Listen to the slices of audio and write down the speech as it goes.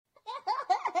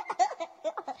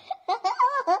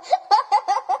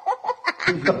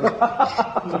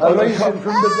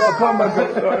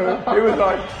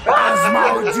As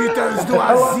malditas do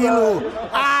asilo,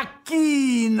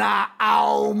 aqui na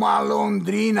Alma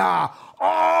Londrina,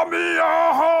 a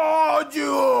minha rádio!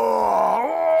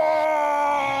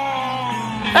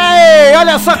 Ei,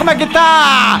 olha só como é que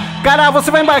tá! Cara, você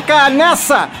vai embarcar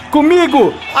nessa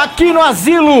comigo aqui no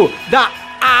asilo da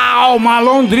Alma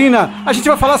Londrina. A gente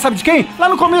vai falar, sabe de quem? Lá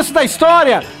no começo da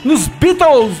história, nos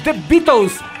Beatles, The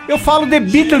Beatles. Eu falo The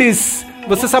Beatles.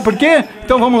 Você sabe por quê?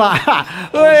 Então vamos lá.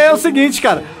 É o seguinte,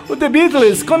 cara. O The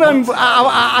Beatles, quando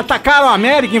atacaram a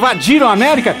América, invadiram a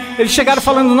América, eles chegaram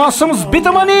falando, nós somos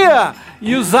Beatlemania.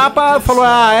 E o Zappa falou,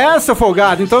 seu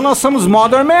folgado, então nós somos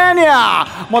Modern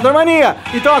Mania.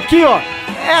 Então aqui, ó,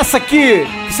 essa aqui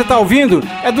que você tá ouvindo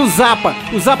é do Zappa.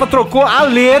 O Zappa trocou a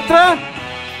letra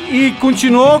e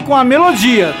continuou com a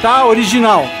melodia, tá?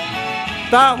 Original.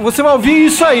 Tá? Você vai ouvir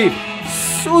isso aí.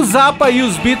 O Zappa e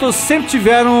os Beatles sempre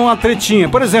tiveram uma tretinha.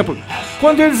 Por exemplo,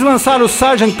 quando eles lançaram o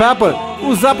Sgt. Pepper,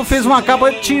 o Zappa fez uma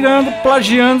capa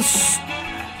plagiando,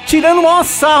 tirando o maior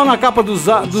sarro na capa dos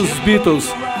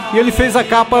Beatles. E ele fez a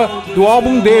capa do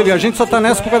álbum dele, A Gente Só Tá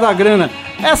Nessa Por Causa da Grana.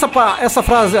 Essa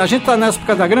frase, A Gente Tá Nessa Por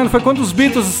Causa da Grana, foi quando os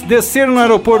Beatles desceram no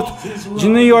aeroporto de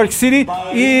New York City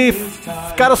e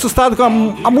ficaram assustados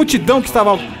com a multidão que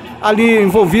estava ali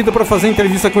envolvida para fazer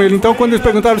entrevista com ele. Então, quando eles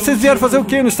perguntaram, vocês vieram fazer o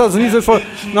que nos Estados Unidos? Ele falou,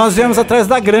 nós viemos atrás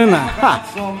da grana.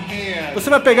 Você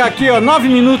vai pegar aqui, ó, 9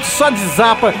 minutos só de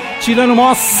Zappa, tirando o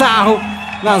maior sarro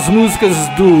nas músicas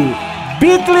do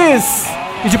Beatles.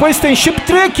 E depois tem Chip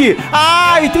Trick.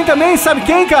 E tem também, sabe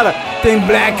quem, cara? Tem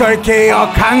Black Orchid,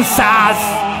 Kansas.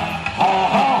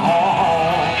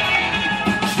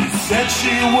 She said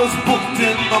she was booked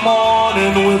in the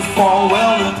morning with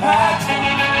Falwell and Pat.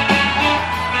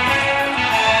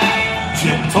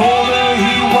 Jim told her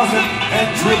he wasn't and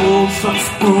dribbled some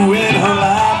screw in her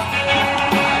lap.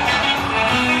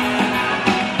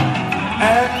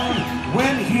 And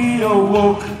when he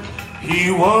awoke,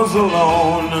 he was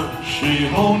alone. She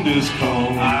honed his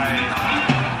comb.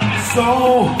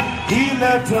 So he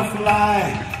let her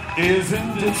fly.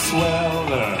 Isn't it swell,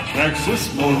 the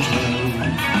Texas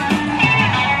Motel?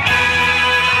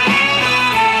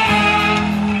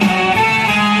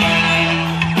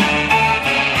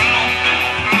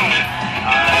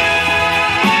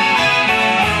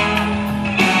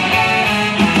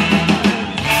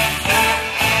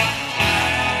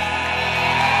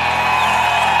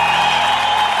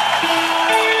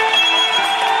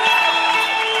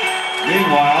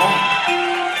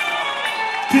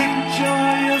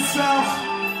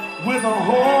 With a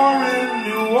whore in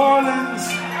New Orleans,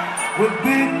 with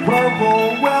big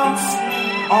purple welts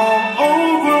all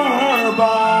over her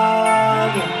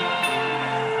bod.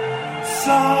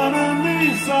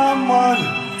 Suddenly someone,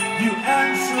 you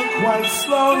answer quite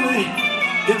slowly,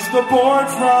 it's the board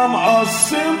from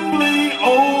Assembly,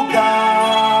 oh God.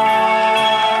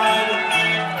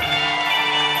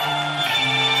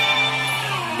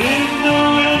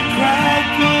 Ignorant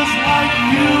crackers like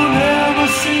you never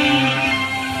seen,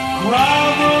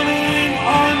 groveling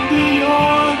under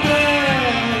your bed.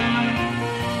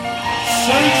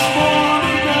 Search for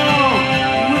the girl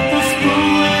with the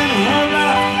screw in her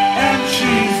lap, and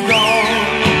she's gone.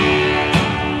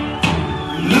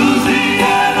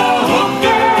 Louisiana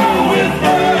hooker with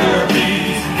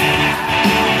herpes.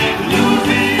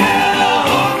 Louisiana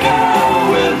hooker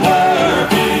with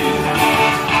herpes.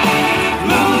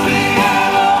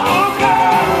 Louisiana hooker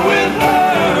with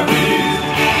herpes.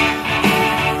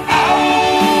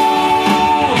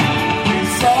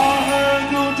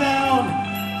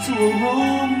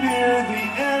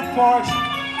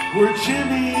 Where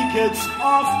Jimmy gets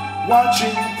off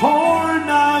watching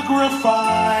pornography.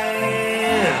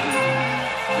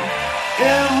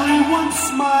 Everyone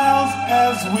smiles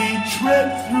as we tread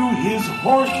through his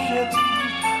horseshit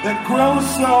that grows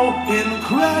so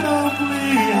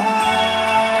incredibly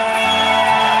high.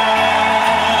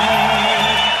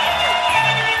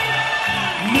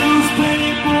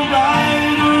 Newspaper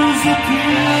writers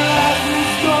appear at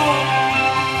his door,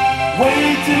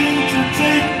 waiting to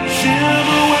take Jim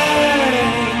away.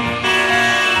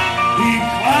 He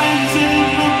climbs in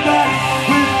the back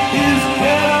with his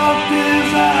head up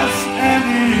his ass and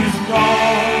he's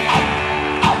gone.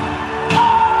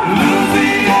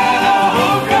 Louisiana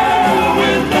hooker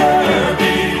with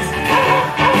herpes.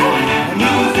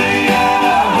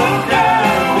 Louisiana hooker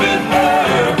with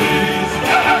herpes.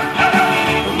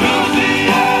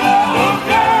 Louisiana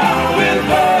hooker with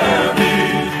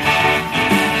herpes.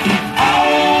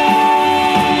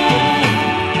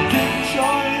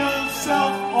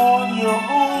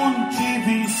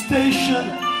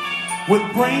 with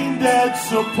brain-dead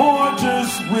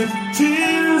supporters with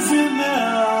tears in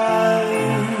their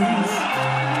eyes.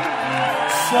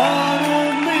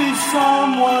 Suddenly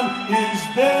someone is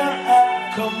there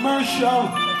at commercial,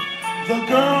 the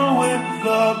girl with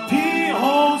the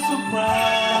pee-hole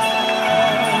surprise.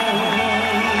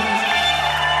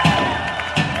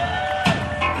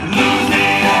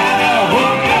 Louisiana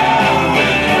hooker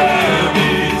with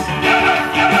herpes.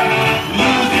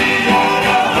 Louisiana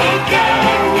hooker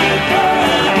with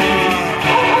herpes.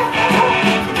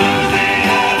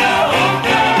 Louisiana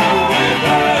hooker with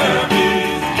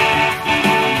herpes.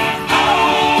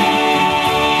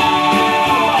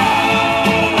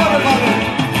 Everybody.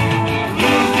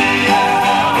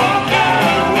 Louisiana hooker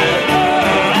with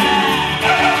herpes.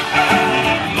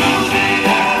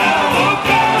 Louisiana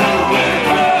hooker with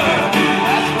herpes.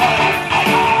 That's right.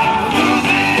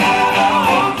 Louisiana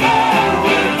hooker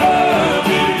with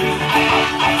herpes.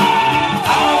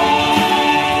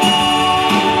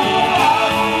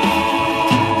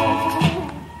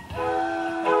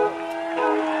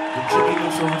 The chicken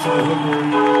looks over to the hooker,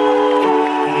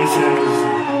 and he says,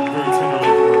 very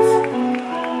tenderly to us,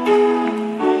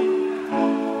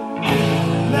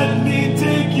 let me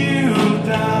take you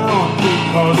down,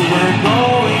 because we're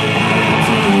going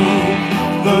to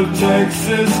the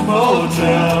Texas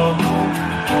Motel.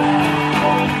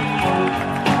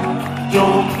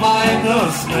 Don't mind the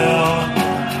smell.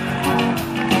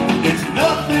 It's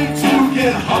nothing to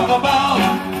get hung about.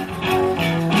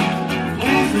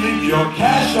 Please leave your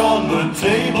cash on the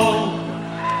table.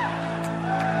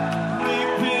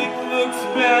 Sleeping looks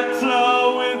better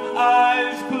with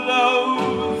eyes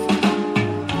closed,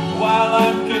 while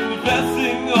I'm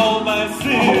confessing all my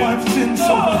sins. Oh, I've sinned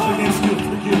so much against you,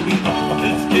 forgive me.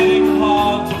 It's getting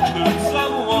hard to lose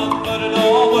someone, but it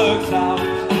all works out.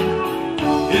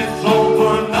 It's all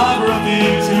pornography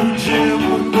to Jim.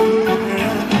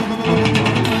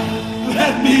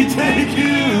 Let me take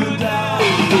you down,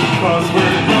 because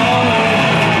we're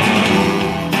going to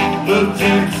the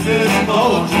Texas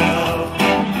Motel.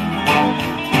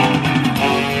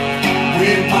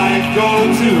 We might go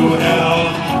to hell,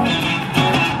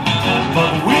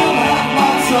 but we'll have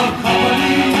lots of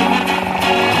company.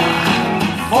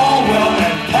 Falwell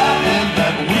and Pat and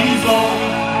that weasel.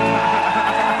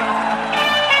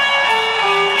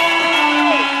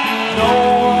 No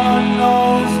one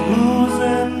knows who's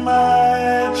in my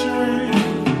tree.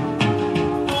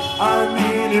 I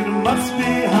mean, it must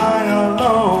be high or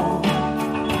low.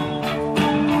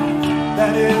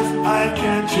 That is, I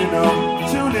can't,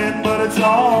 tune in, but it's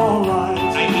alright.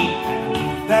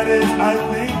 That is, I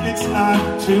think it's not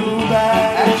too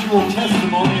bad. Actual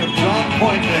testimony of John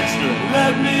Poindexter.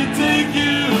 Let me take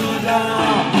you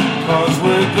down, 'cause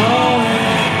we're going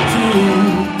to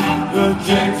the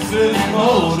Texas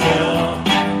Motel.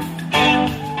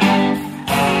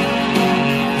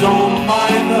 Don't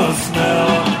mind the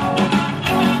smell.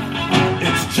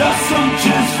 It's just some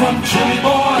jizz from Chili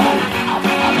Boy.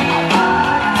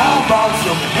 How about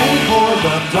some hay for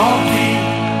the donkey?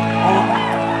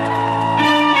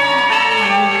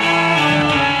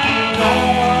 No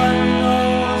one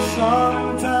knows,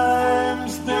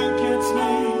 sometimes think it's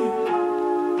me,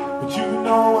 but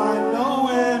I know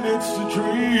when it's a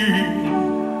dream.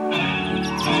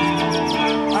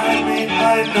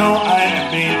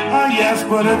 Yes,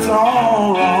 but it's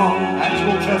all wrong.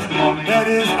 Actual testimony. That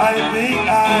is, I think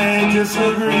I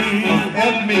disagree.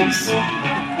 Ed Meese.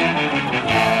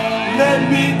 Let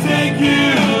me take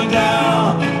you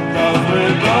down, 'cause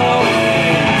we're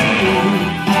going to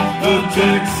the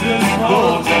Texas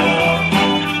Hotel.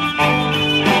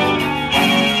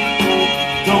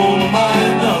 Don't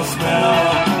mind the smell.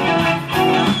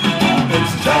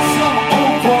 It's just some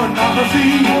old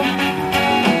pornography.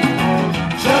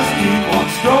 Just keep on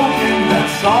stroking that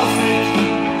sausage.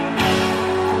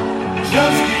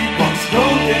 Just keep on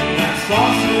stroking that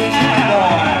sausage.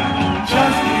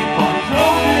 Just keep on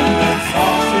stroking that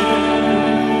sausage.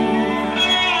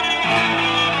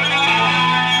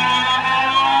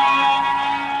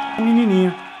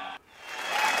 Menininha.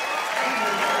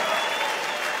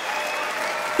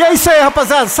 E é isso aí,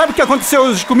 rapaziada. Sabe o que aconteceu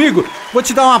hoje comigo? Vou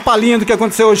te dar uma palhinha do que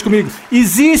aconteceu hoje comigo.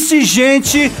 Existe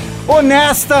gente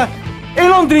honesta em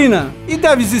Londrina. E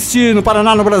deve existir no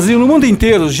Paraná, no Brasil, no mundo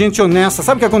inteiro, gente honesta.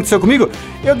 Sabe o que aconteceu comigo?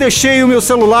 Eu deixei o meu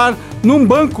celular num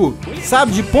banco,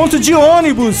 sabe, de ponto de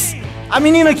ônibus. A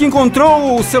menina que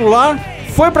encontrou o celular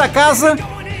foi pra casa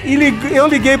e eu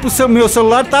liguei pro meu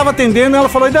celular, tava atendendo, ela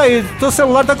falou, e daí? Teu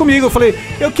celular tá comigo. Eu falei,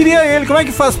 eu queria ele, como é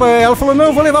que faz pra ela? Ela falou, não,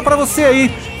 eu vou levar pra você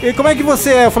aí. E como é que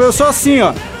você é? Eu falei, eu sou assim,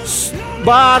 ó.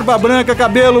 barba branca,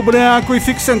 cabelo branco e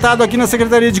fico sentado aqui na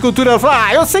Secretaria de Cultura. Ela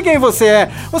fala, eu sei quem você é.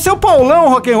 Você é o Paulão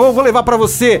Rock'n'Roll, vou levar pra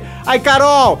você. Aí,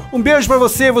 Carol, um beijo pra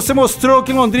você. Você mostrou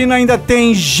que Londrina ainda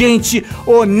tem gente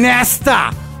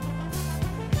honesta.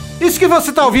 Isso que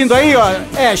você tá ouvindo aí, ó,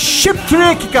 é Chip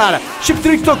Trick, cara. Chip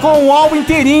Trick tocou um álbum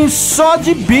inteirinho só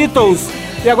de Beatles.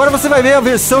 E agora você vai ver a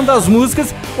versão das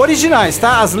músicas originais,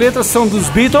 tá? As letras são dos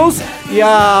Beatles e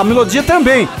a melodia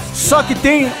também. Só que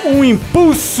tem um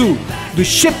impulso do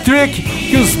Chip Trick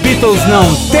que os Beatles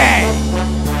não têm.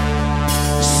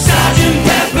 Sgt.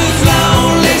 Pepper's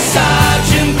Lonely,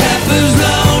 Sgt. Pepper's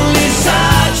Lonely,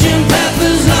 Sgt.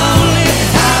 Pepper's Lonely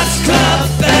Hearts Club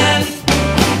Band.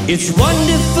 It's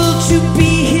wonderful to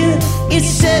be here, it's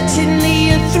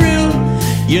certainly a thrill.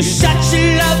 You're such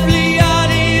a lovely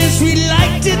audience, we'd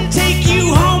like to take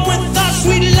you home with us,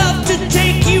 we'd love to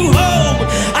take you home.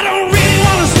 I don't really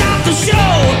want to stop the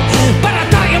show, but I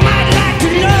thought you might like to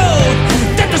know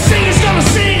that the singer's gonna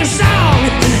sing a song,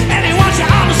 and he wants you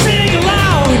all to sing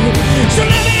along. So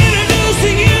let me introduce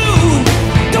to you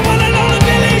the one and only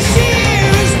Billy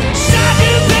Shears,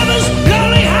 Sgt. Pepper's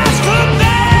Lonely Hearts Club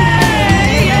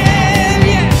Band. Yeah,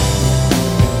 yeah.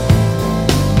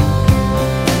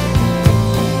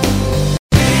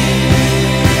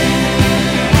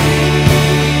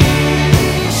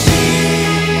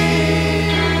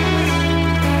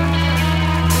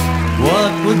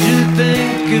 What would you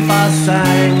think if I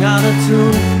sang out of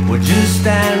tune? Would you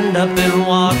stand up and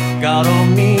walk out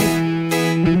on me?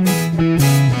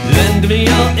 Lend me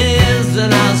your ears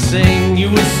and I'll sing you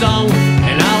a song,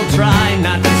 and I'll try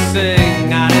not to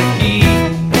sing out of key.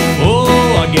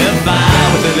 Oh, I get by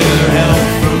with a little help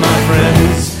from my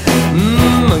friends.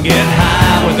 I get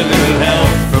high with a little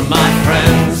help from my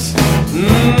friends.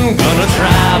 Gonna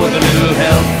try with a little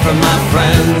help from my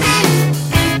friends.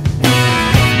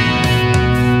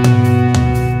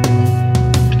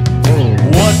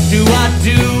 What do I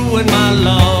do when my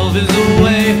love is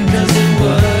away? Does it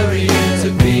worry you to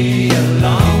be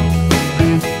alone?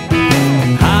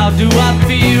 How do I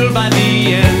feel by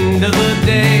the end of the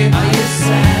day? Are you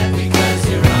sad because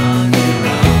you're on your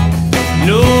own?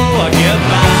 No, I get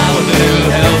by with a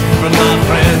little help from my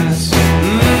friends.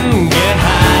 Get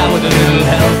high with a little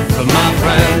help from my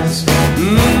friends.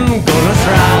 Gonna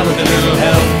try with a little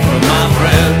help from my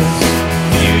friends.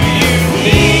 Do you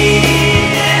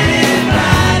need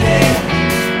anybody?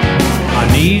 I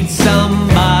need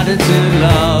somebody to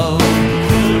love.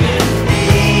 Could it be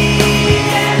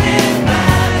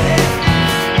anybody?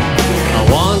 I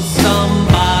want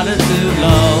somebody to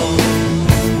love.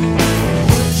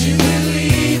 Would you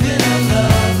believe in a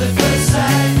love at first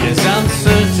sight? Yes, I'm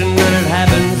certain that it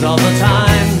happens all the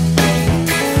time.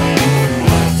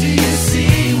 What do you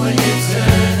see when you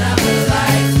turn out the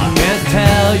light? I can't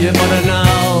tell you, but I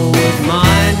know it's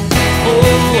mine.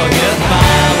 Oh, I get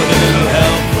by with a little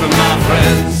help from my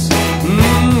friends.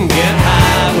 Get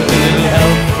high with a little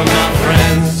help from my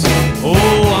friends. Oh,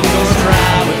 I'm gonna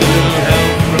try with a little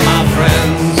help from my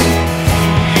friends.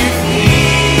 Do you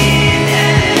need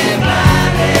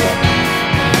anybody?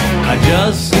 I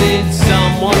just need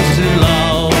someone to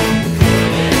love.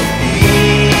 Could it be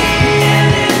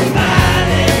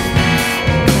anybody?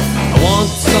 I want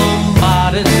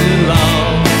somebody to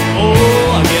love.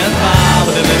 Oh, I get by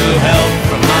with a little help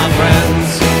from my friends.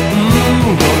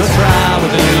 Gonna try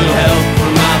with a little help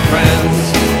from my friends.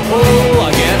 Oh,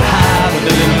 I get high with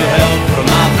a little help from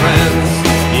my friends.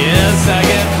 Yes, I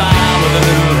get by with a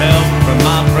little help from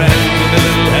my friends. With a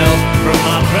little help from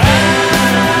my friends.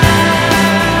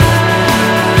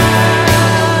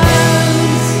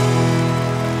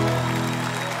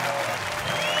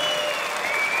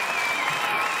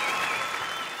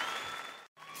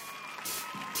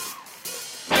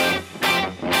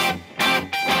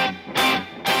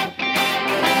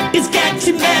 It's got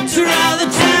you better all the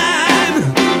time.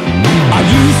 I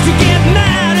used to get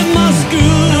mad at my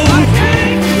school.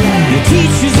 The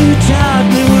teachers who taught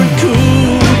me were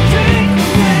cool.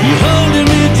 You're holding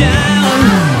me down,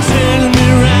 turning me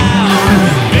around,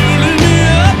 building me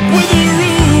up with the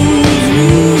rules.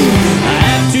 I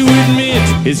have to admit,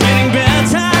 it's getting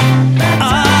better,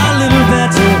 a little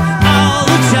better all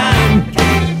the time.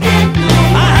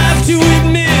 I have to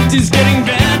admit, it's getting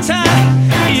better.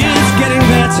 It's getting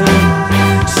better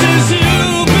since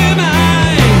you've been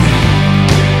mine.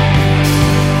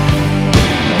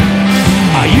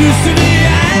 I used to be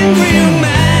an angry young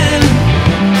man.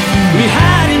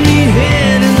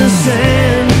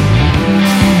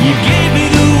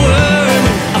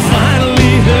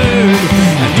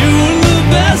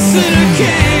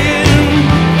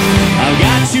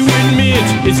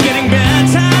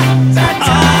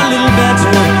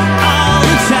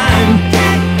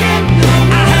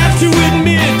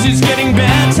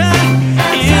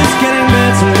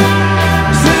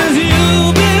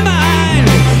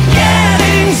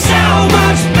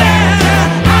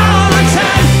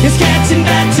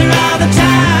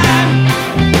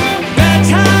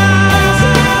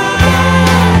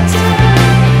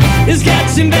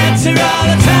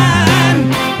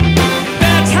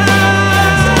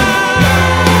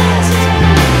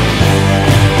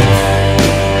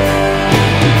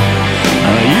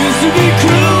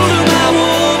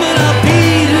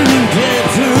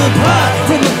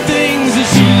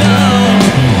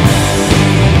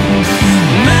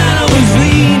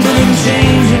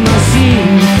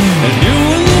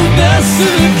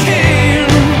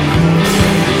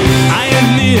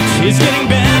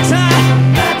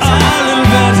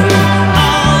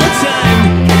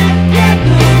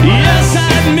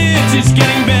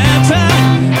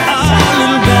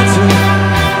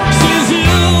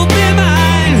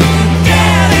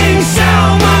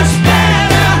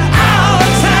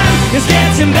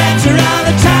 better all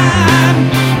the time.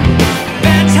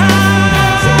 Better.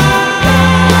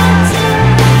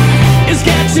 It's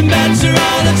getting better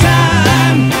all the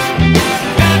time.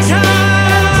 Better.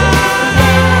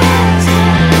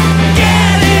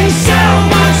 Getting so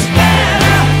much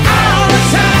better all the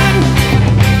time.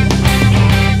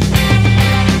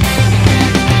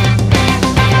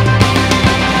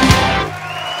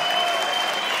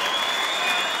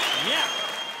 Yeah.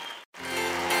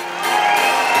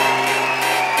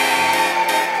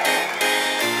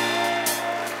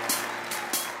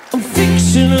 I'm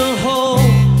fixing a hole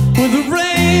where the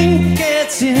rain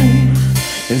gets in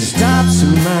and stops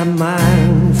my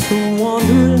mind from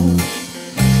wandering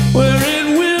where it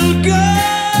will go.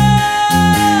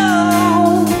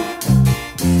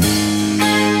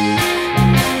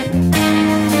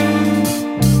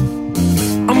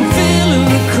 I'm feeling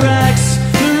the cracks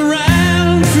that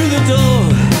ran through the door.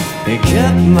 It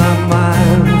kept my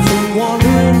mind from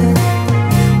wandering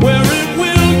where it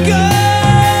will go.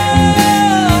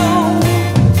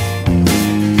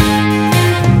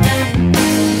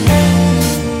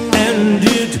 And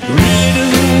it really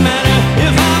doesn't matter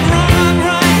if I'm wrong,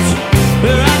 right.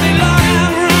 Where I belong,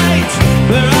 I'm right.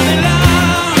 Where I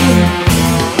belong.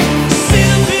 See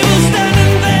the people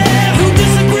standing there who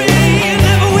disagree and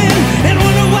never win, and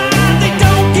wonder why they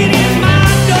don't get in my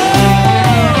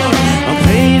door. I'm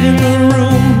painting the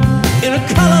room in a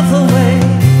colorful way,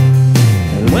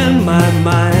 and when my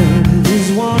mind is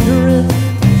wandering,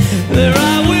 there I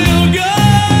will go.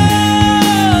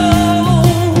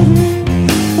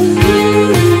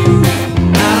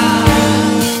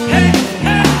 Hey,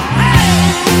 hey,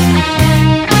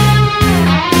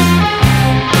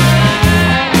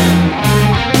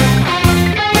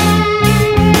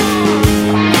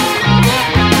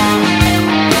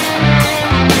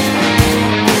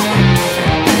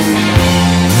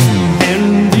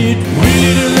 and it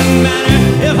really doesn't matter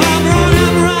if I'm wrong,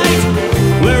 I'm right.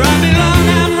 Where I belong,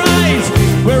 I'm right.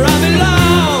 Where I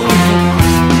belong.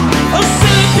 Oh,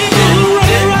 silly people who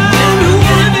run around who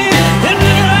wanna be and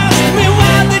never ask me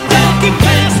why they don't get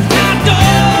past my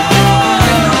door.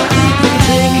 I'm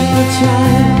taking the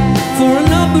time for a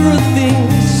number of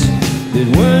things that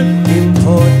weren't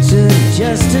important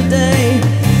yesterday,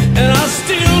 and I'll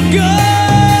still go.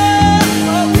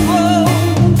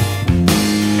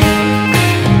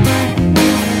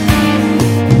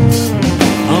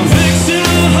 I'm fixing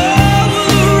a hole where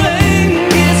the rain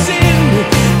gets in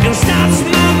and stops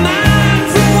my mind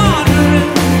from wandering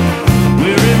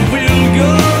where it will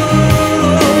go.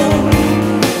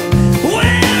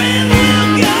 Where it will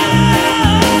go.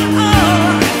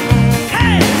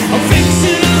 Hey, I'm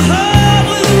fixing a hole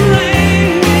where the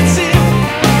rain gets in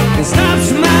and stops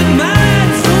my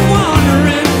mind from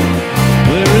wandering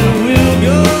where it will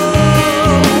go.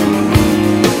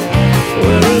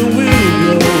 Where it will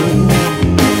go.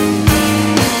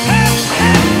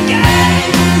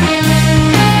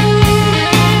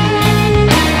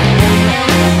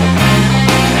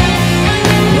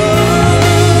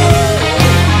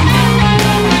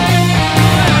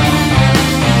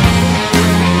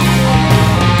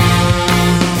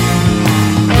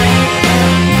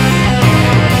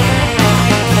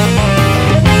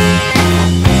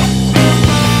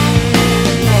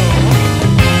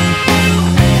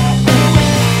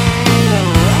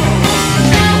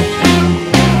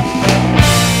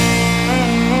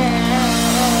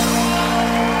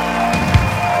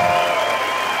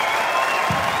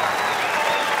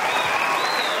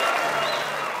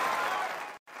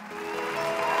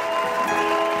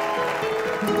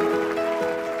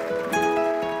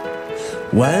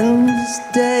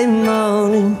 Wednesday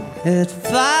morning at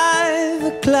 5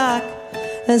 o'clock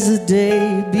as the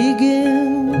day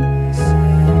begins.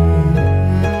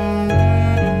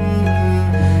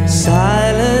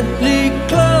 Silently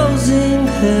closing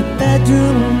her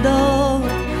bedroom door,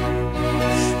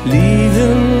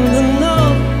 leaving the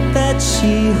note that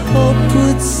she hoped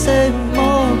would say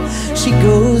more. She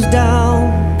goes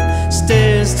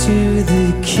downstairs to the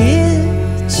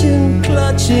kitchen,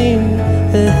 clutching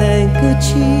her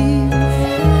handkerchief.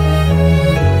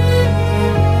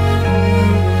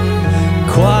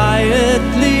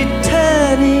 Quietly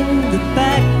turning the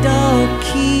back door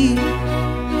key,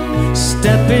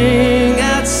 stepping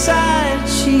outside,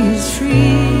 she's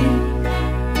free.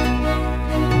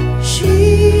 She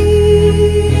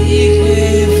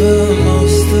gave her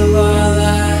most of our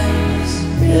lives,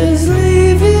 is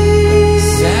leaving,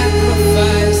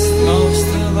 sacrificed most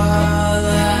of our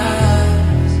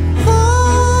lives.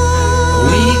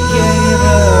 We gave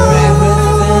her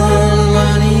everything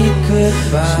money could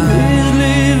buy. She's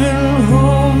leaving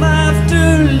home after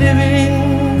living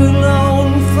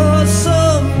alone for so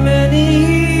many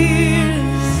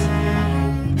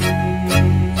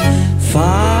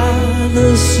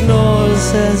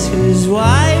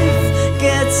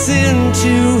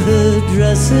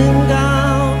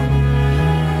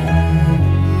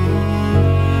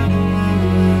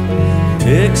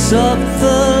picks up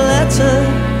the letter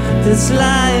that's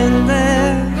lying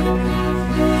there,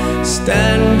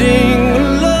 standing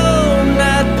alone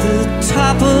at the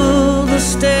top of the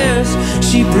stairs.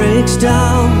 She breaks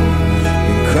down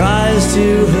and cries to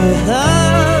her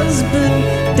husband,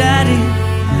 "Daddy,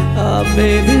 our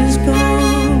baby's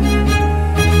gone."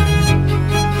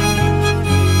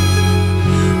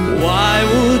 Why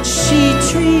would she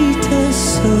treat us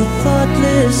so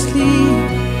thoughtlessly?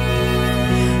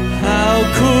 How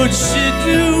could she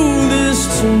do this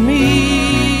to me?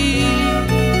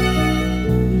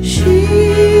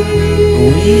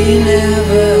 We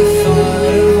never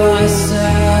thought of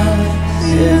ourselves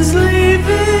as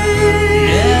leaving.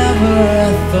 Never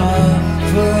a thought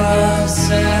for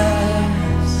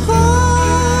ourselves.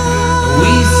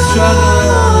 We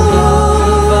struggled all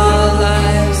of our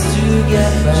lives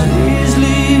together. She's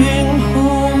leaving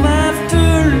home after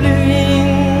living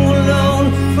alone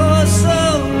for so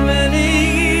many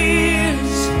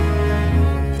years.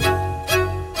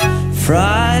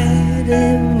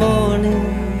 Friday morning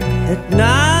at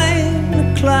 9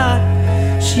 o'clock,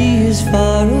 she is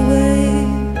far away.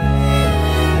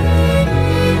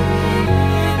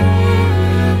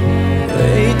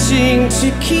 Waiting to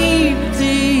keep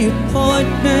the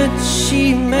appointment she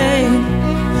made,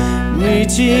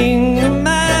 meeting a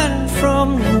man from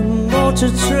the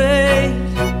motor trade.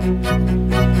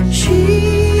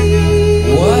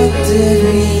 What did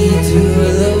we do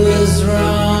that was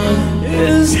wrong?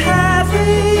 Is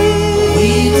having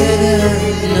we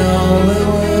didn't know it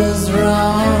was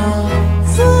wrong.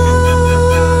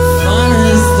 Fun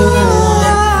is the one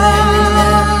thing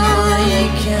that money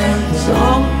can't buy.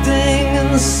 Something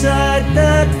inside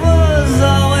that was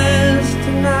always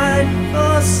tonight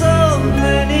for so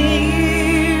many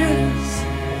years.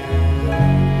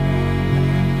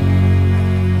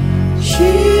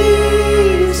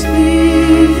 She's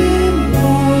leaving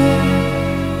home.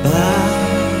 Bye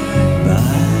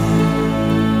bye.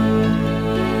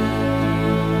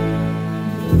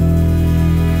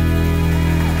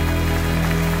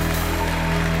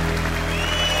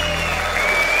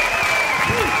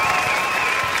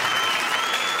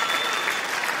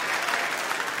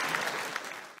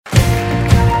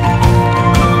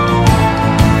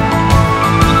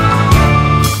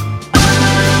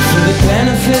 For the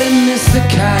benefit of Mr.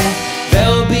 Kite, there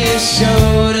will be a show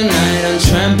tonight on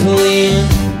trampoline.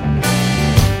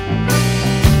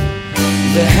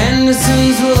 The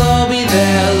Hendersons will all be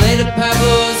there. Later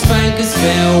Pablo's Frankers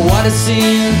Fair. What a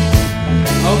scene!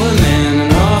 Over men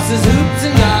and horses, hoops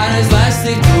and garters,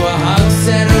 lasting through a hog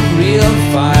set of real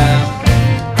fire.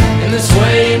 In this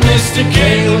way, Mr. K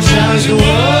will challenge the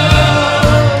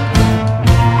world.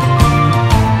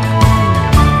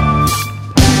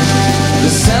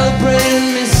 The celebrated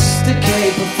Mr. K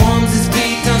performs his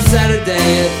beat on Saturday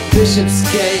at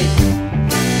Bishopsgate.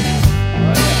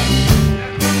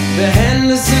 The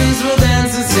Hendersons will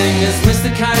dance and sing as Mr.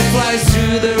 Kite flies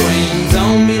through the rain.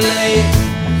 Don't be late,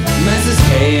 Mrs.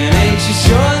 K and H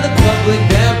assure the public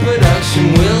their production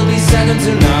will be second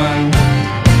to none.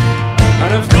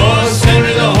 And of course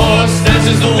Henry the Horse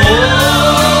dances the waltz.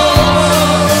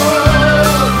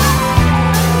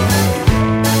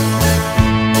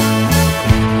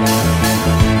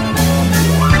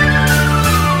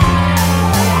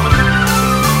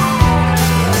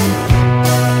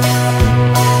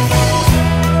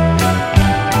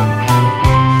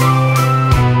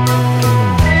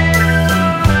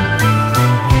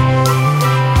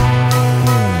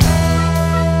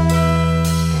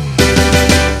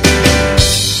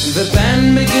 The band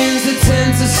begins at 10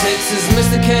 to 6 as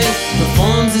Mr. K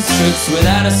performs his tricks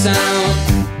without a sound.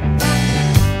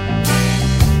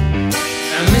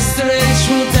 And Mr. H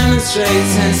will demonstrate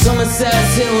 10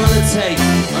 somersets he'll undertake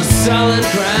on solid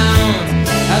ground.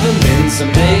 Having been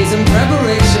some days in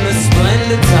preparation, a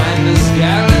splendid time is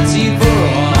guaranteed for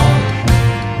all.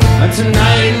 And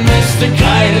tonight Mr.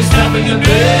 Kite is tapping the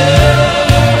bill.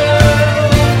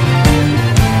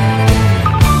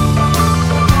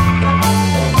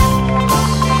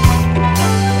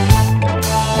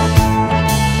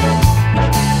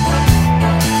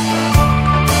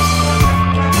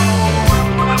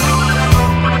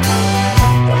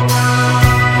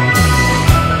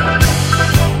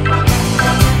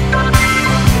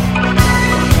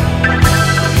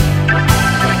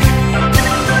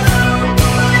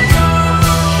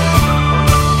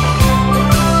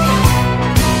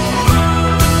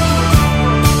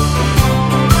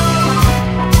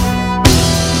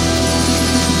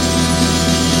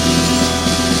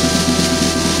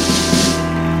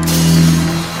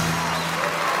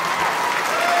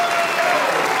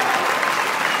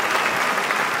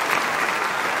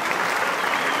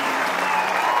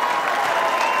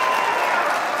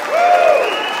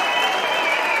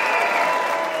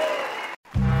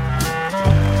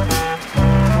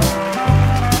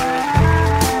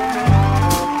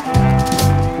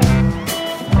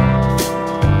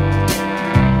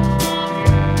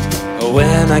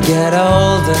 I get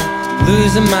older,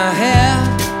 losing my hair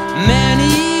many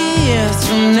years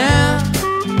from now.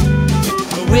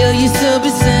 Will you still be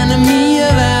sending me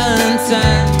a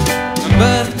Valentine, a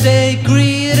birthday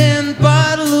greeting,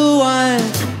 bottle of wine?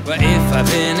 But if I've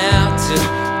been out till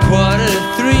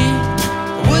 2:45,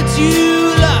 would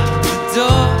you lock the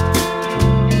door?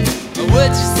 Or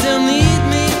would you still need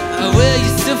me? Or will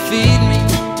you still feed me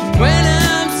when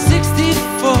I'm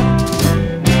 64?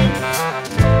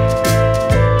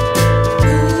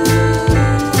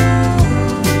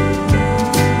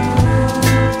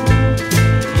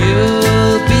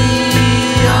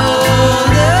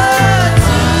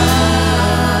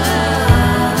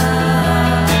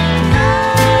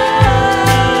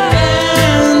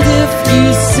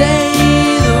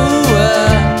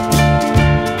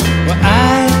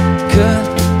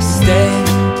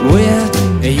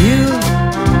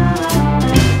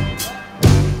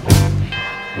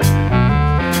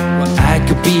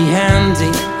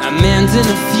 In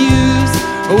a fuse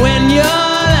when your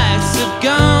lights are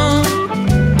gone,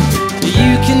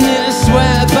 you can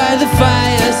swear by the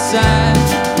fireside.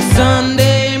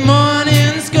 Sunday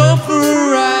mornings go for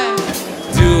a ride,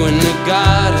 doing the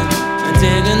garden and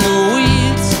digging the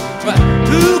weeds. But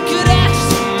who could ask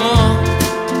for more?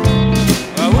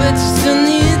 Or would you still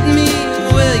need me?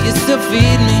 Will you still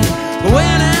feed me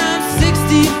when I'm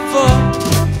 64?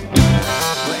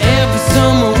 Well, every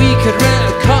summer we could rent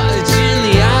a cottage in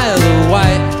the Isle of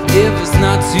Wight. If it's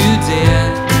not too dear,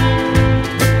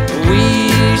 we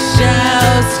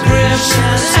shall script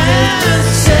and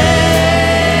say,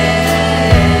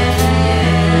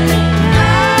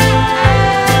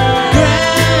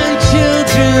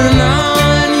 grandchildren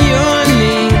on your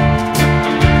knee,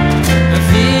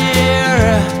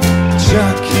 Vera,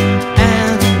 Chuck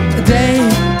and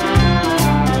Dave.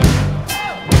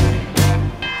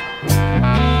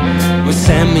 Well,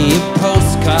 send me a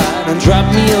postcard and drop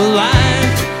me a line,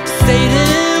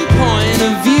 stating point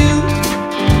of view,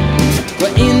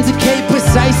 but indicate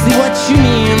precisely what you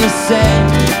mean to say.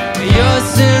 You're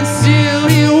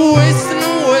sincerely wasting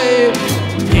away.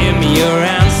 Give me your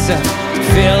answer,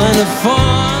 fill in the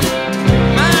form,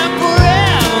 my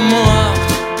forevermore.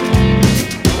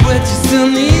 Would you still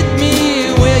need me?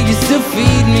 Will you still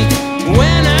feed me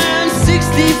when I'm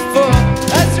 64?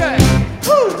 That's right.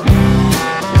 Woo!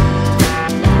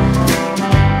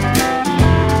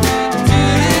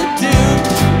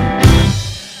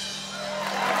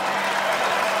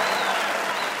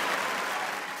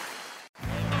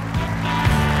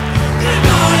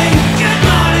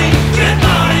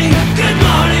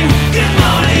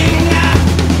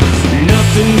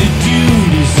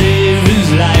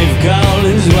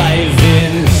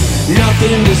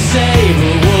 Nothing to say,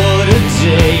 but what a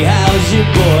day. How's your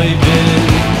boy been?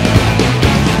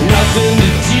 Nothing to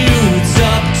do, it's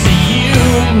up to you.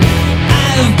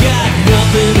 I've got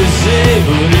nothing to say,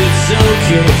 but it's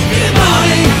okay. Good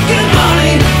morning, good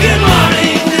morning, good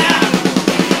morning.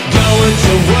 Going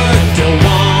to work, don't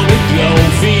wanna go,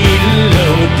 feeling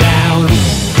low down.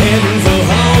 Heading for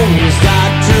home, you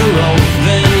start to roll,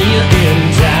 then you're in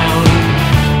town.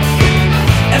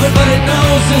 Everybody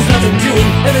knows there's nothing doing.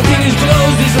 Everything is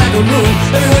closed, it's like a room.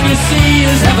 Everyone you see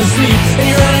is half asleep, and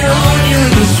you're on your own, you're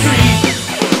in the street.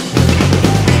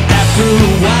 After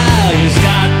a while you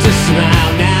start to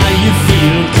smile, now you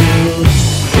feel cool.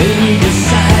 Then you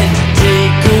decide to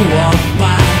take a walk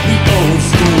by the old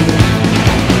school.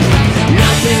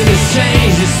 Nothing has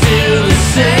changed, it's still the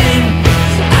same.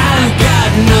 I've got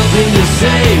nothing to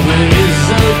say, but it's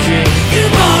okay.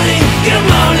 Good morning, good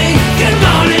morning, good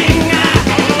morning.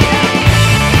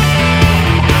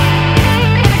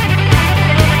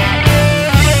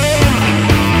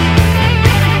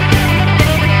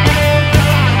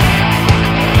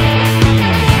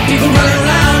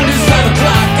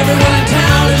 Everyone in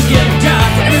town is getting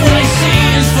dark. Everyone I see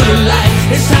is full of life.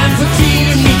 It's time for tea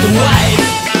to meet the wife.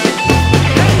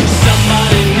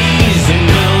 Somebody needs to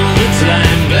know that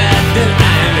I'm glad that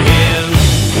I'm here,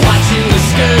 watching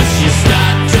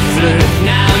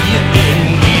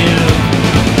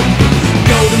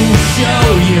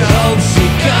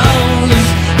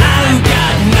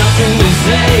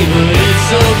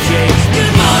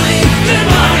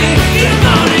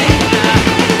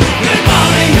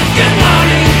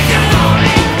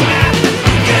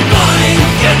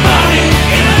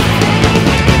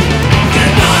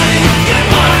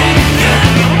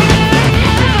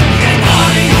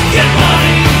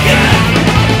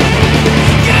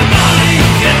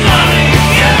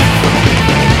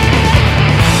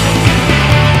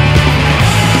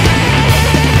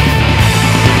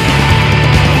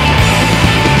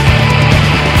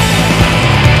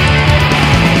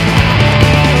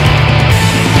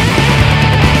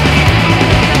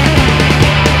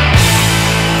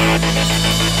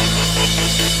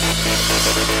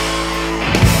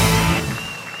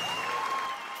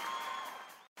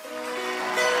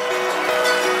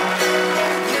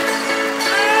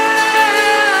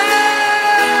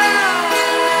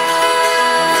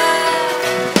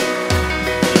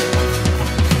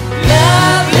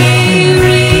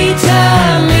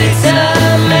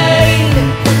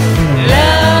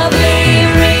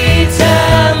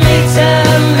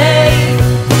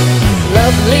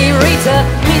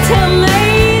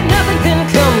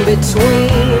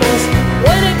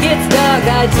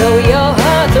I tow your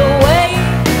heart away.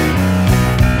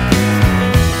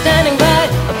 Standing by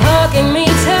a parking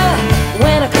meter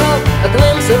when I caught a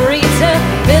glimpse of Rita,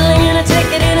 filling in a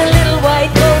ticket in a little white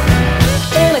boat.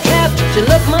 In a cap, she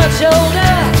looked much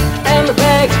older, and the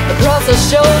bag across her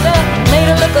shoulder made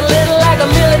her look a little like a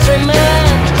military man.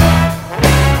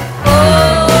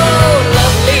 Oh,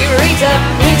 lovely Rita,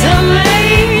 Rita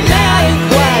May, now you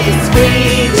quite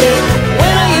discreet. When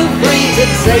are you free to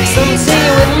take some tea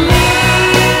with me?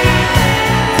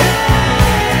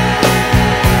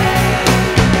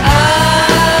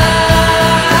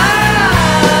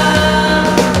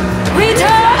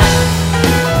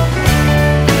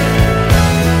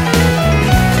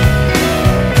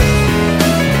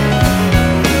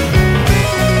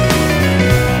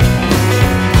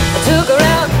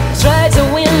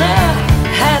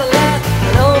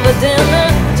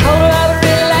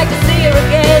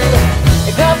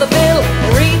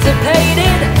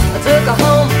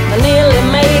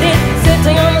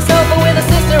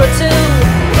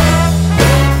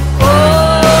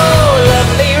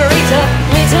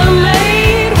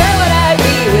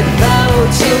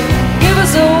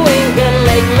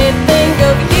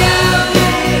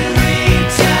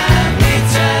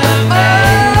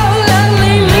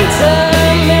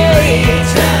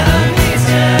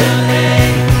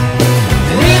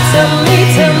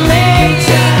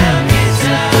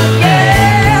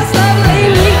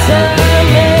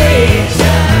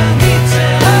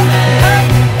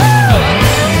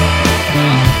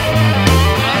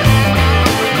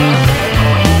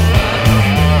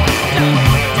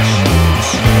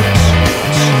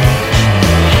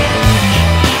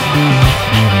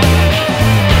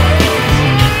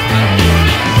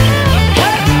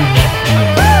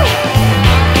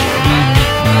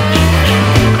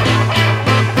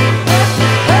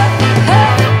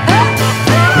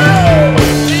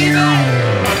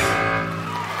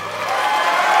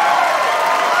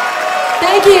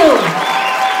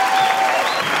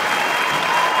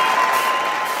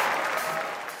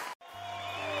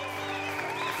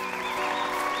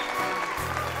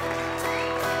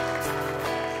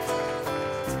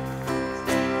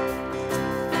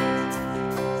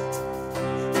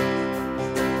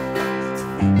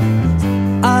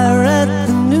 I read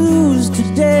the news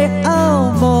today,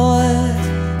 oh boy,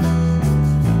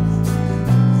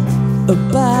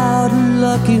 about a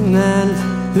lucky man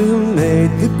who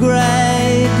made the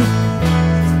grade.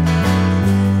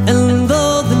 And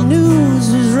though the news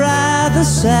is rather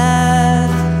sad,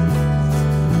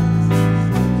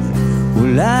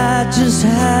 well, I just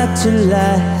had to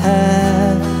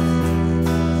laugh.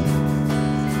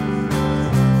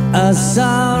 I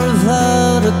saw a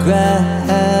photograph.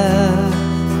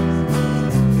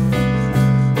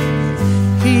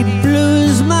 He blew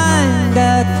his mind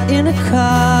out in a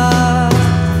car.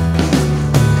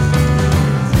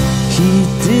 He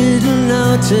didn't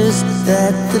notice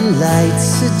that the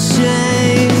lights had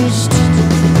changed.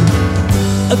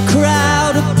 A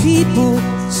crowd of people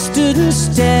stood and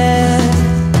stared.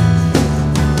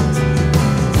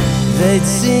 They'd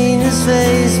seen his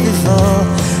face before.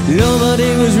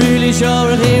 Nobody was really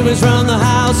sure if he was from the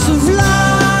House of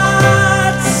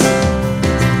Lords.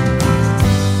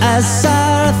 I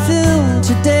saw a film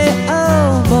today,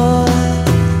 oh boy.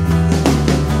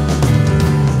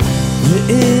 The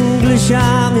English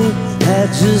army had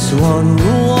just won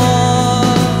the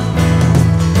war.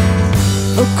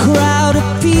 A crowd of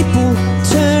people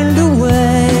turned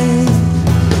away,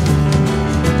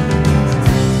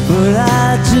 but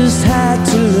I just had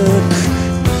to look.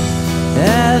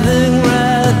 Having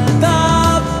read the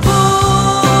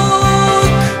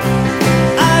book,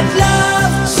 I'd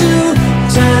love to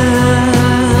tell you.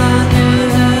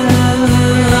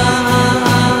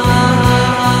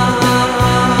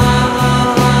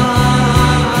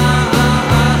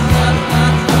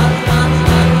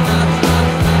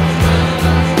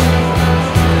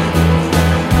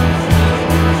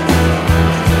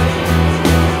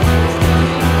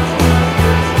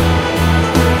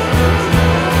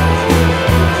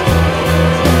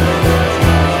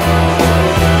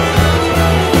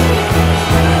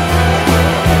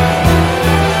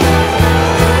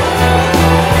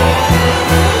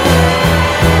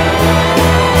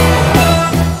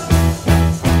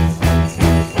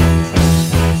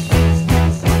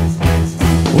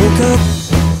 Woke up,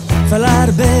 fell out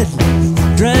of bed,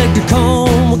 dragged a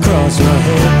comb across my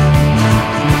head.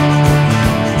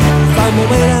 Found my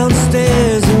way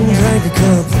downstairs and drank a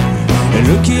cup. And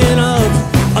looking up,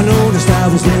 I noticed I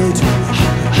was late.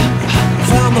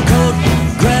 Found my coat,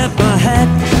 grabbed my hat,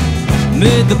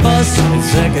 made the bus in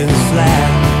seconds flat.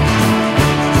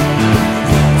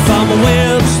 Found my way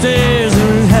upstairs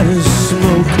and had a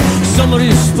smoke.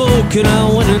 somebody spoke and I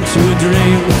went into a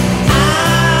dream.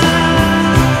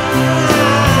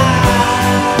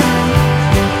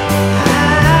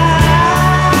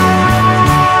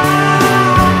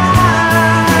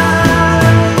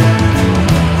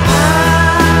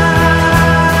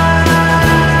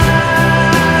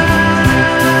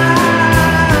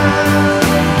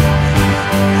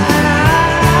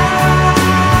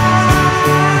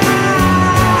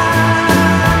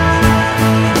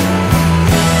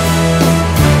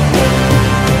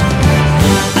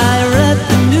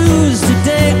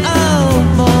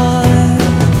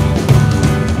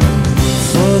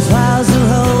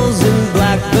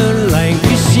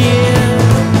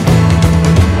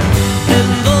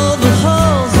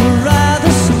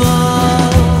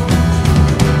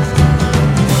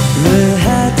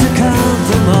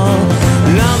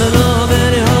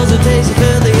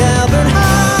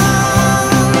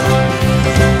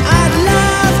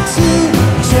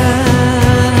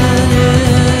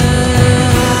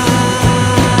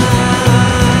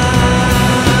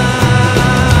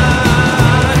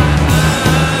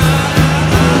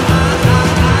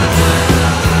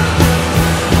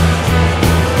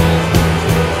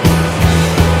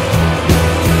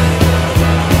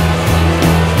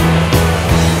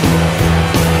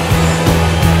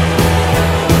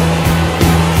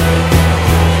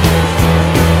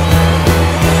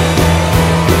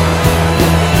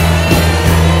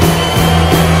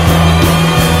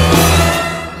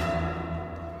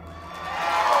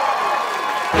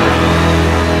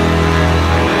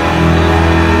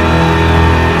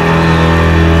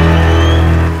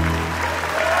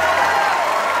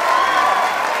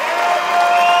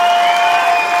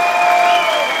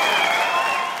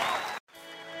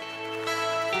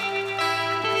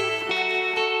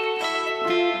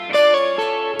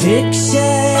 Picture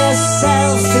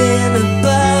yourself in a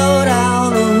boat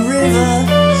on a river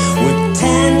with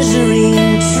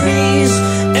tangerine trees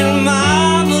and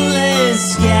marmalade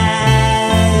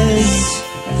skies.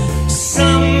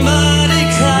 Somebody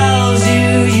calls you,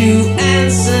 you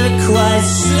answer quite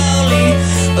slowly.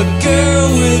 A girl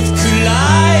with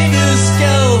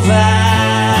kaleidoscope eyes.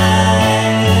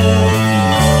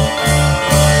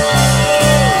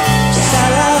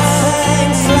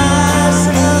 Cellophane flowers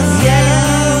of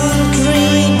yellow and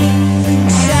green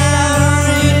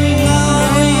showering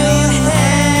over your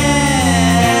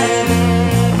head.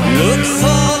 Look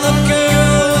for the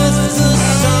girl with the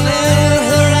sun in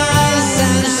her eyes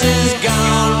and she's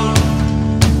gone.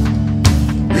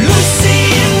 Lucy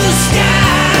in the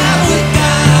sky with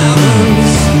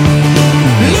diamonds.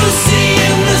 Lucy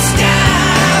in the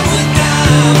sky with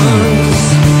diamonds.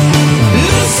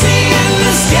 Lucy in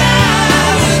the sky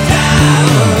with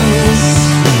diamonds.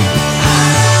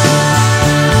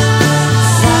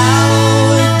 Follow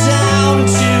it down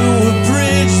to a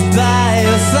bridge by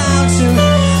a fountain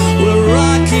where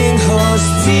rocking horse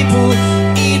people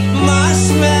eat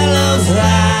marshmallow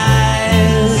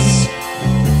pies.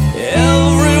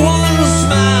 Everyone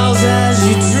smiles as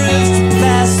you drift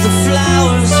past the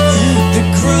flowers that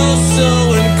grow so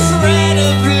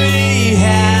incredibly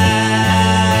high.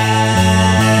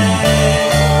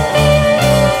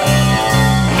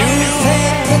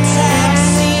 Newspaper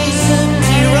taxis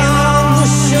appear on the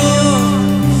shore,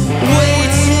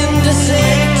 waiting to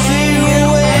take you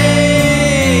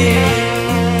away.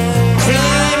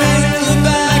 Climb in the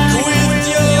back with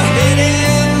your head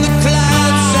in the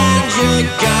clouds and you're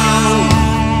gone.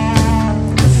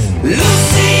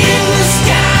 Lucy in the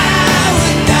sky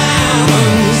with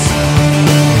diamonds.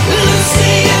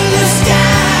 Lucy in the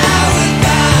sky with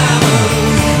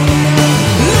diamonds.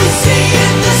 Lucy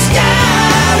in the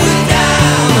sky with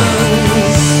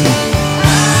diamonds.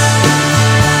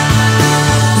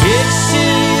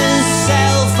 Picture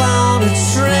yourself on a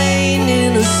train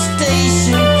in a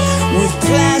station with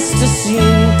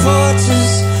plasticine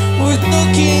porters with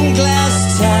looking glass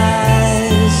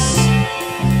ties.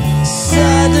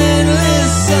 Suddenly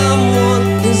someone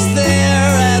is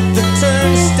there at the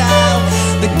turnstile.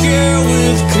 The girl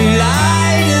with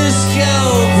kaleidoscope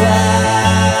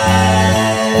eyes.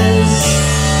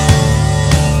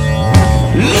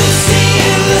 Lucy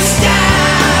in the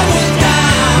sky with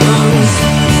diamonds.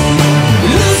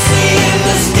 Lucy in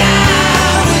the sky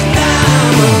with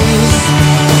diamonds.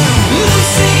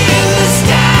 Lucy in the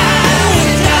sky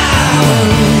with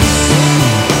diamonds.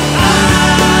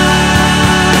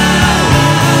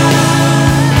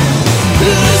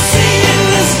 Lucy in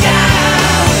the sky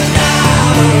with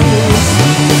diamonds.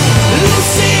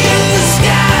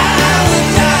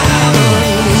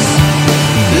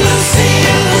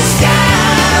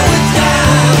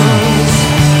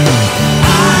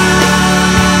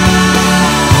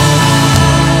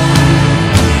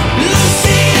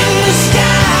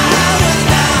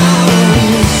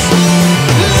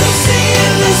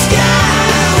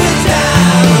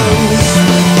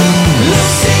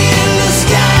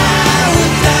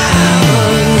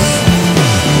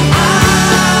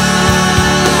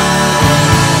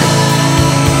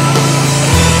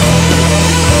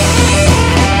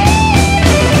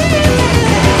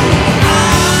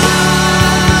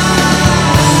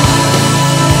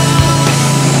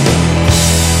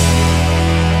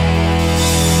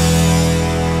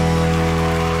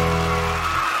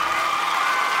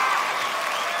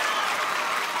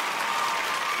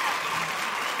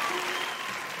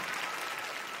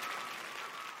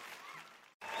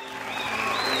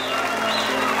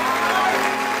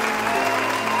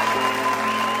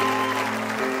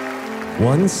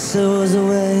 Once I was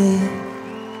away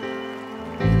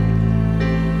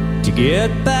to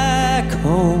get back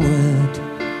homeward.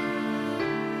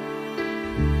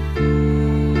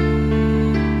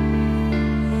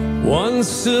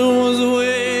 Once I was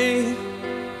away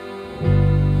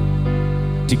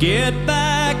to get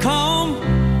back home.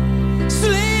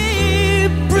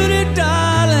 Sleep, pretty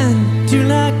darling, do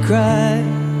not cry,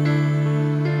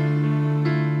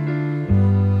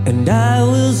 and I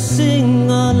will sing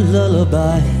a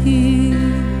lullaby.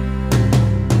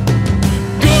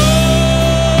 Golden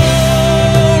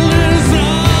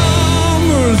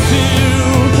summer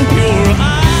through your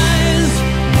eyes,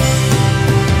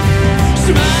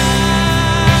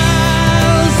 smiles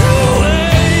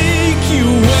awake you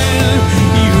when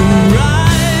you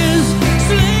rise.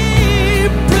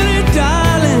 Sleep, pretty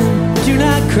darling, do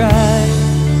not cry,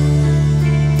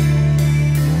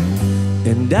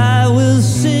 and I will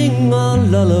sing a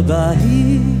lullaby.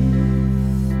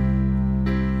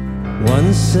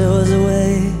 Once I was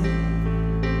away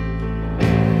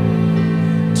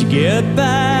to get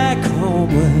back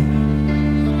homeward.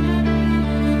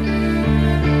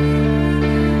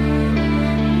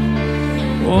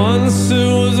 Once I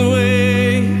was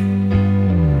away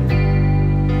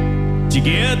to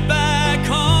get back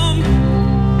home.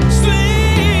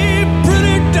 Sleep,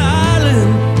 pretty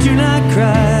darling, do not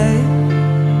cry,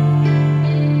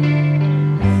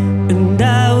 and I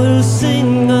will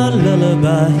sing a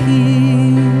lullaby.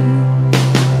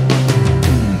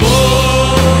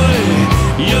 Boy,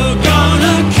 you're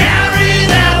gonna carry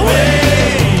that way.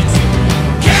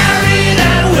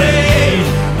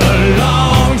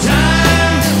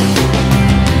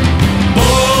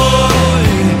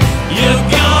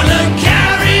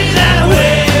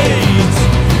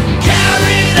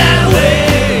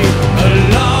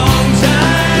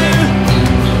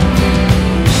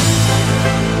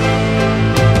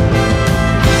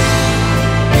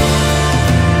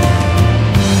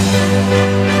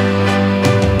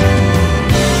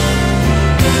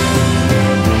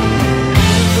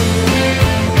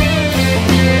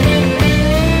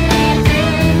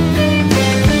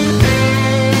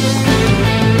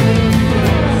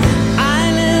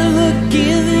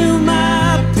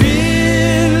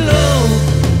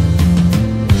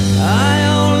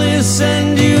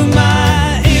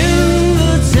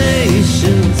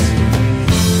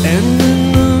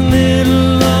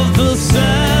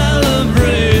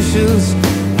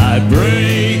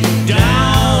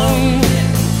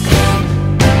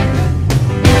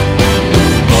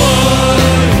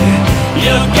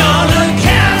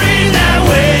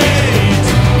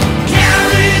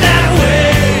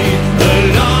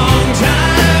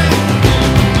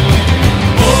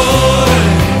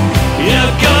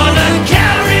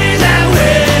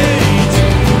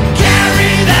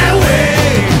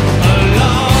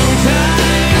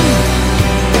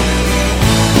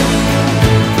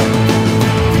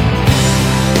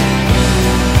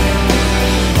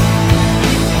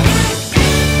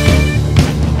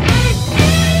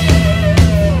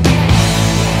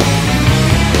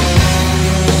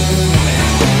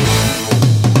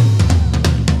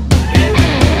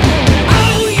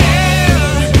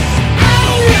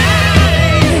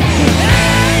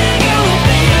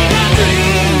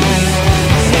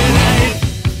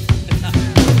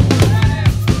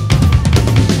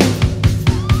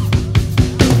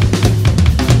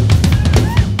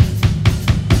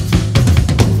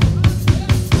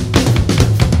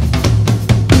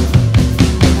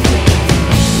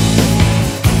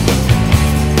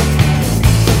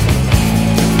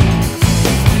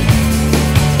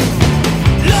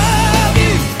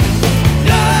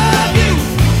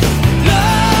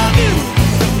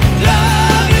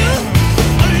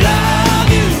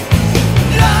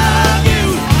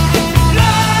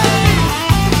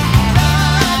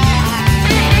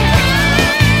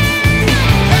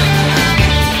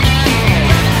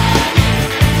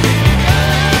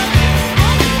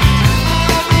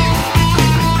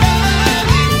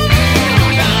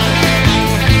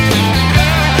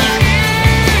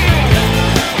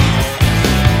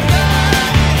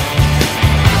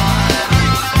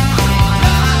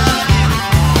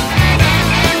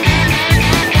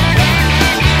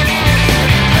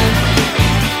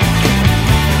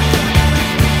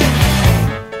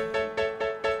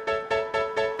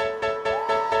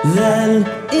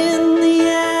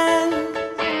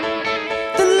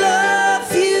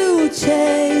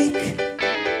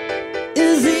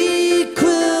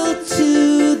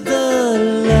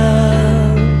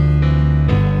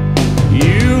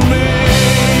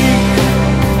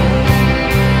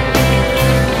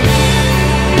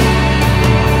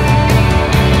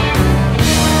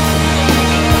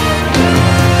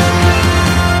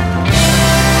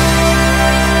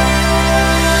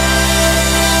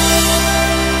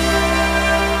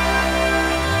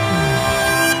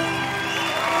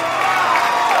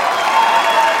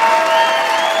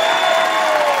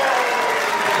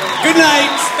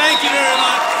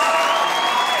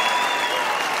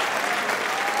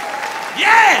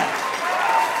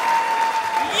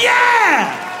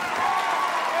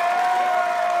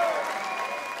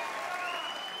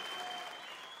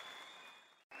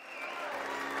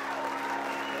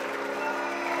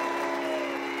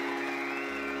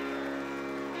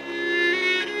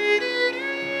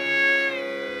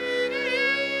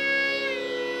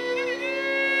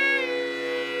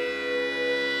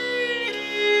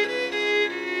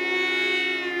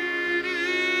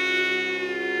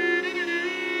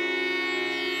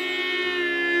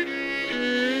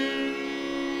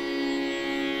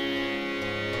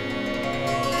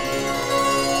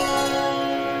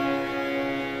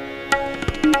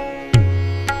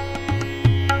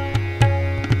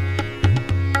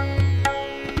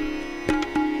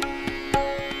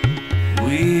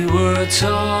 were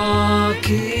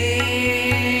talking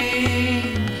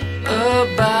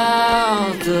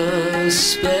about the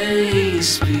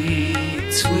space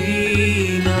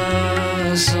between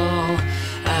us all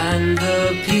and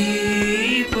the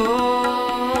people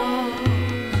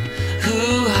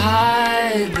who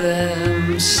hide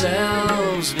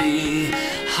themselves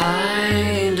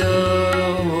behind a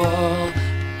wall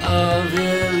of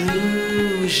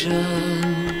illusion.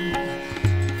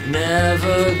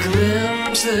 Never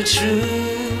glimpse the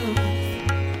truth,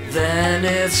 then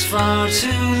it's far too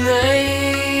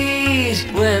late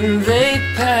when they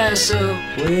pass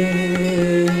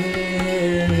away.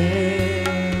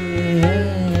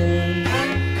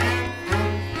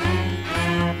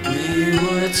 We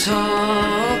were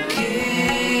talking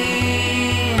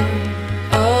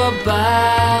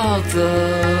about the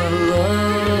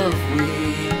love we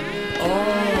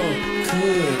all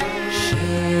could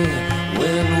share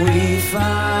when we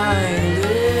find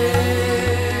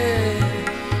it,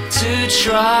 to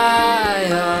try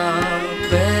our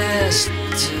best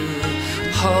to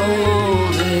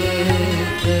hold it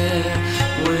there.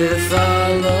 With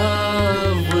our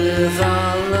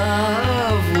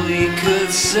love, we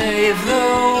could save the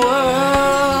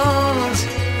world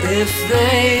if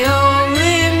they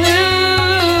only knew.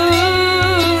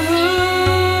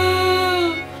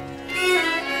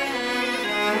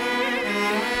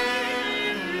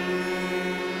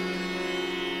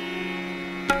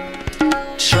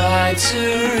 Try to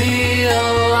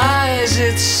realize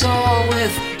it's all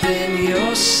within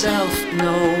yourself.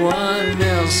 No one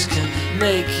else can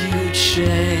make you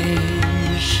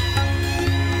change.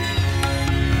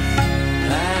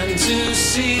 And to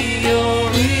see you're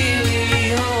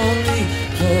really only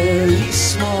very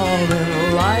small, and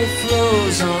life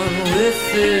flows on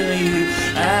within you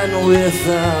and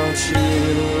without you.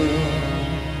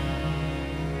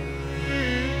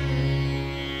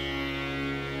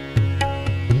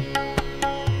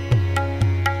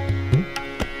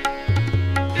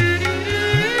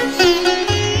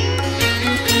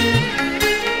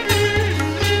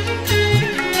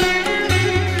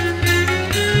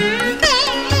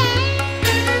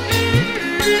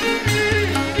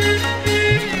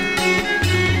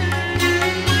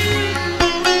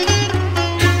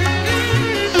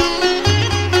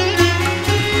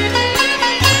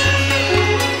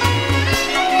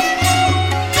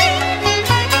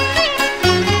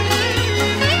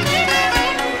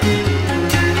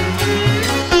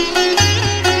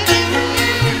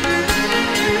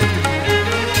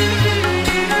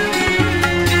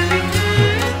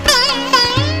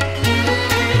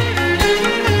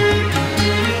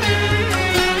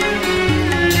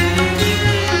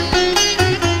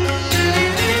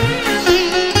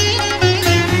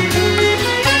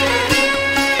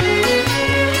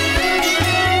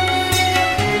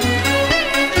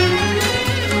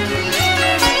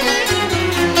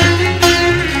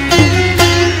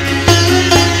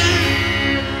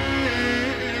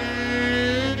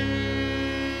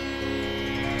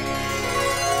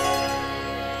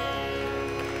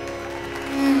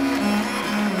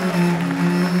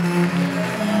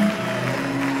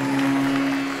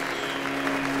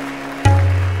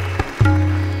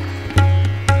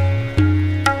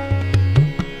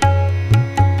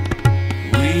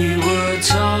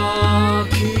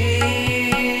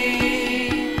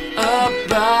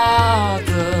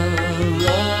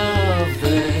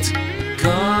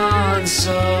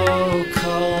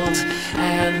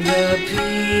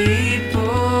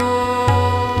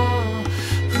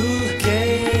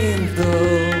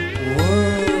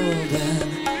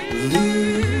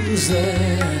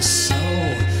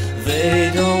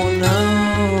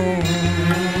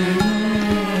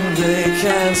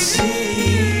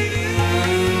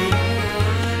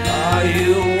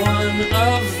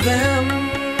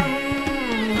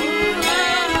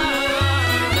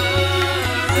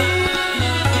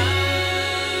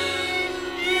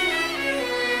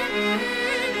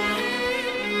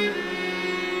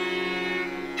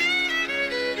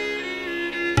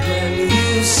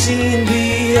 Seen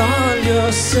beyond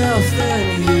yourself, then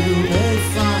you may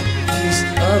find peace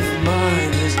of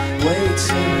mind is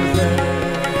waiting there.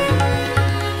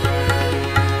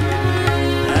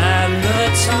 And the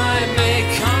time may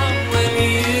come when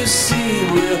you see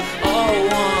we're all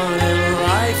one, and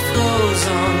life goes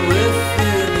on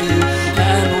within you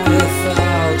and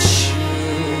without you.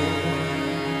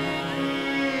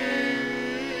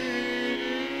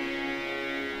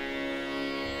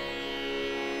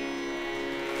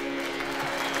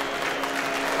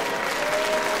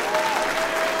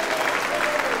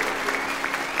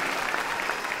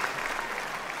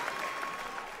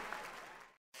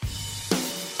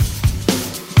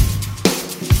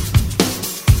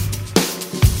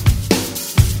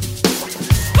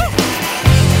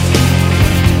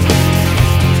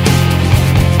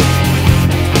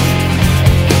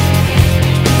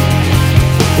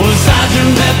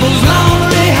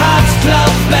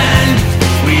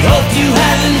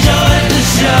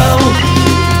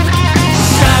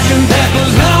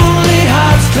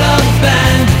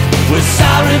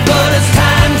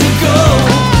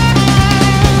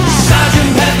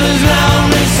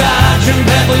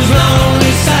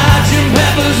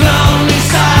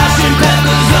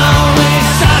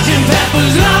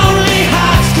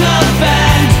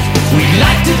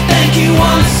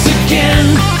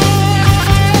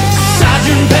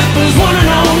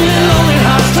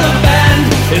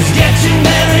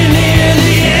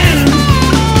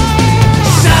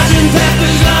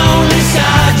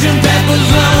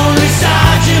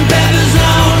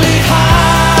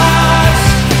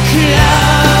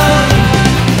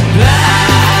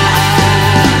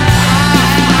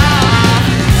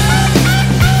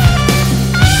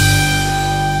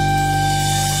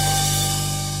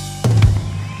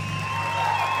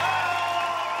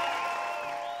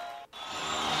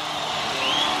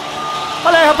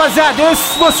 rapaziada,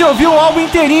 esse você ouviu o álbum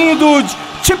inteirinho do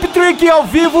Cheap Trick ao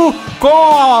vivo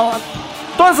com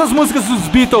todas as músicas dos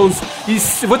Beatles. E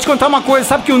vou te contar uma coisa,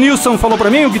 sabe que o Nilson falou pra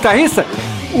mim, o guitarrista?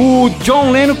 O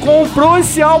John Lennon comprou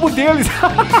esse álbum deles.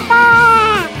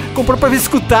 Comprou pra vir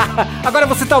escutar. Agora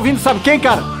você tá ouvindo, sabe quem,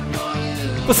 cara?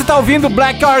 Você tá ouvindo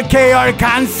Black Orchid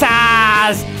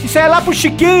Arkansas. Isso é lá pro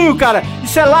Chiquinho, cara.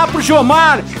 Isso é lá pro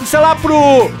Jomar. Isso é lá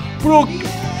pro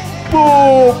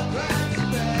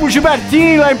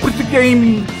Gilbertinho lá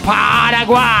em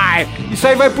Paraguai. Isso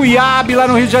aí vai pro Iabe lá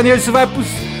no Rio de Janeiro. Isso vai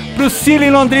pro Cílio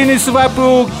em Londrina. Isso vai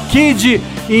pro Kid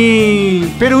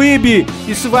em Peruíbe.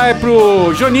 Isso vai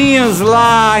pro Joninhas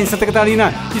lá em Santa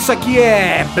Catarina. Isso aqui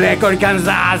é Black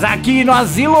Arkansas aqui no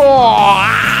Azylo.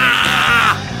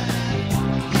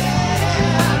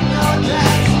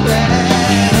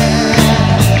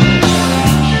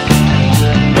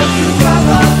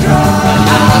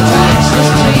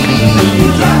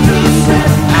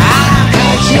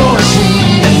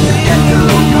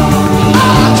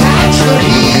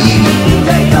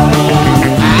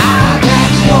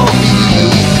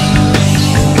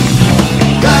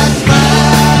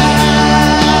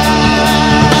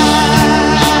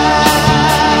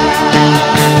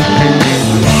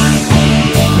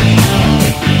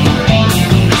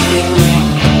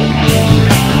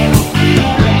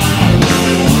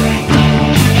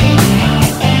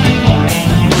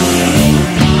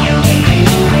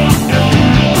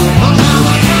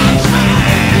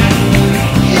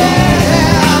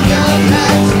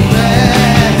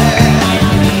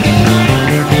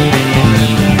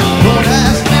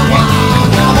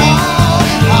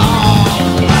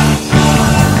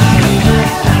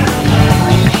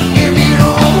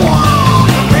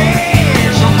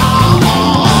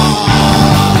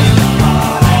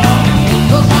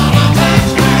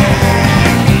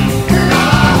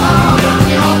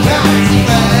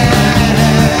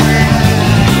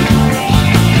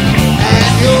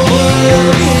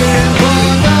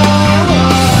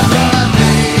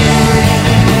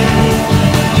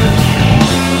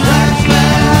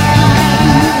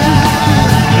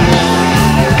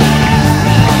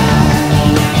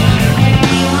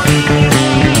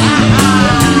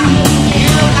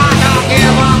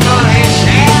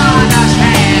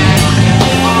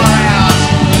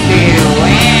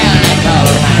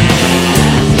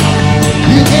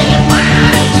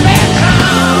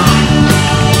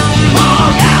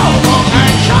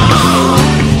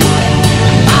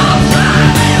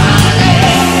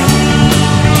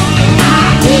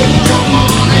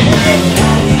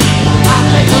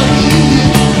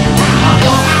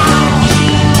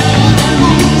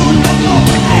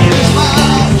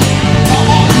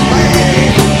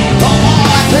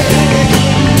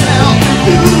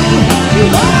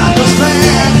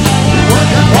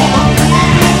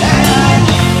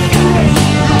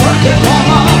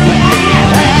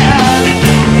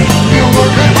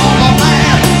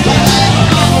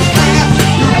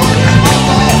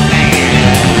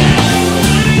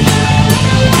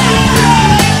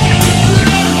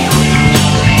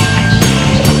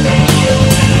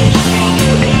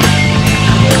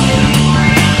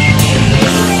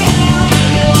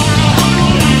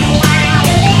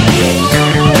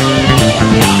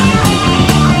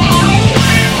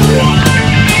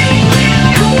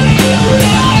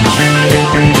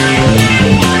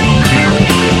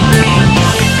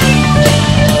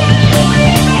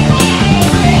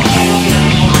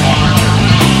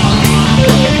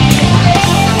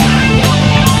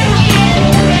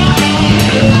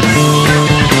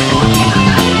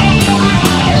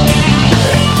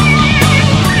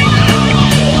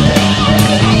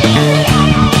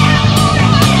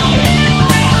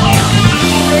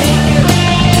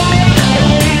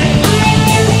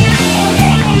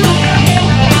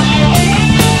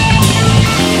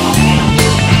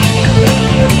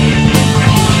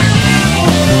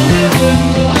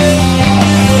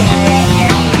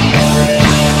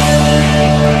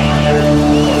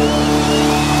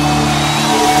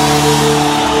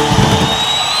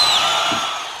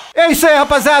 É isso aí,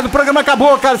 rapaziada, o programa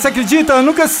acabou, cara, você acredita?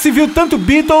 Nunca se viu tanto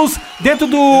Beatles dentro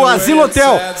do Azylo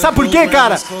Hotel. Sabe por quê,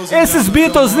 cara? Esses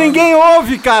Beatles ninguém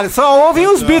ouve, cara, só ouvem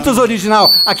os Beatles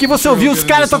original. Aqui você ouviu os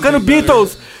caras tocando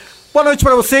Beatles. Boa noite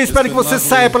pra você, espero que você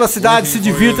saia pela cidade, se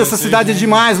divirta, essa cidade é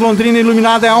demais, Londrina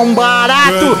iluminada é um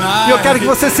barato. E eu quero que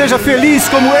você seja feliz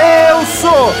como eu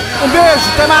sou. Um beijo,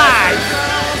 até mais!